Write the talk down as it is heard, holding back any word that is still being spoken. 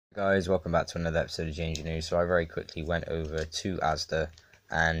Guys, welcome back to another episode of Ginger News. So I very quickly went over to Asda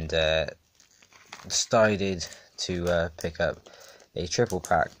and decided to pick up a triple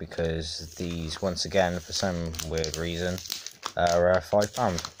pack because these, once again, for some weird reason, are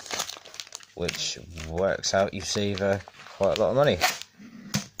 £5, which works out you save quite a lot of money.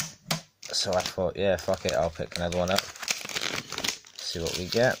 So I thought, yeah, fuck it, I'll pick another one up, see what we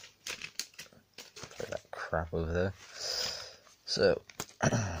get. Put that crap over there. So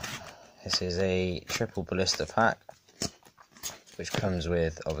this is a triple blister pack, which comes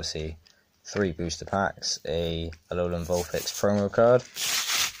with, obviously, 3 booster packs, a ALOLAN VULPIX promo card,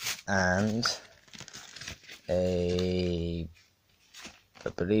 and I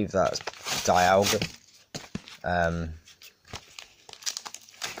believe that's Dialga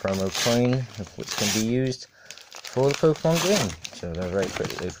promo coin, which can be used for the Pokemon game. So I'm going to very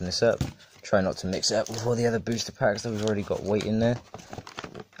quickly open this up. Try not to mix it up with all the other booster packs that we've already got waiting there.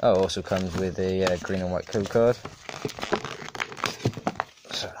 Oh, it also comes with a green and white code card.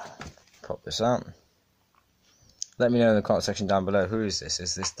 So, pop this out. Let me know in the comment section down below, who is this?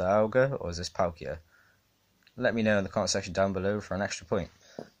 Is this Dialga or is this Palkia? Let me know in the comment section down below for an extra point.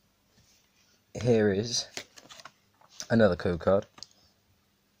 Here is another code card.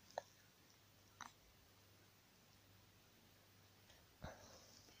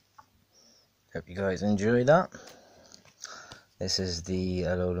 Hope you guys enjoy that. This is the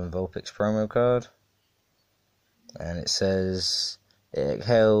ALOLAN VULPIX promo card, and it says it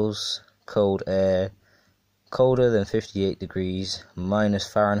exhales cold air, colder than 58 degrees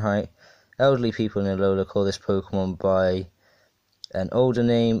minus Fahrenheit. Elderly people in Alola call this Pokemon by an older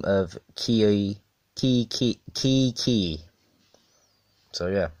name of Ki. So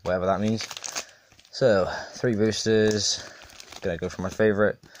yeah, whatever that means. So 3 boosters. Gonna go for my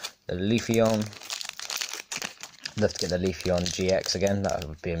favourite, the Leafeon. Love to get the Leafeon GX again, that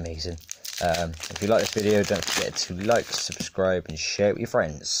would be amazing. If you like this video, don't forget to like, subscribe and share it with your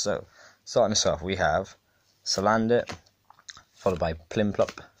friends. So, starting us off, we have Salandit, followed by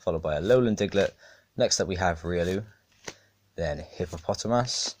Plimplop, followed by ALOLAN Diglett. Next up we have Riolu, then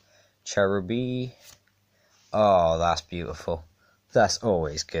Hippopotamus, Cherubi. Oh, that's beautiful. That's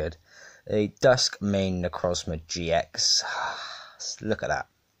always good. A Duskmane Necrozma GX. Look at that.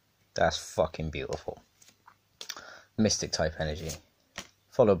 That's fucking beautiful. Mystic type energy,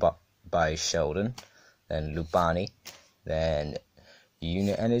 followed by Sheldon, then Lubani, then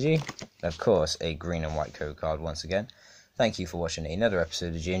Unit Energy, and of course a green and white code card once again. Thank you for watching another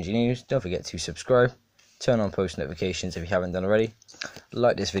episode of GNG News. Don't forget to subscribe, turn on post notifications if you haven't done already,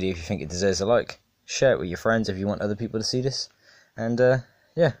 like this video if you think it deserves a like, share it with your friends if you want other people to see this, and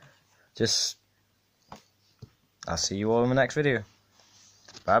yeah, I'll see you all in the next video.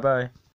 Bye bye.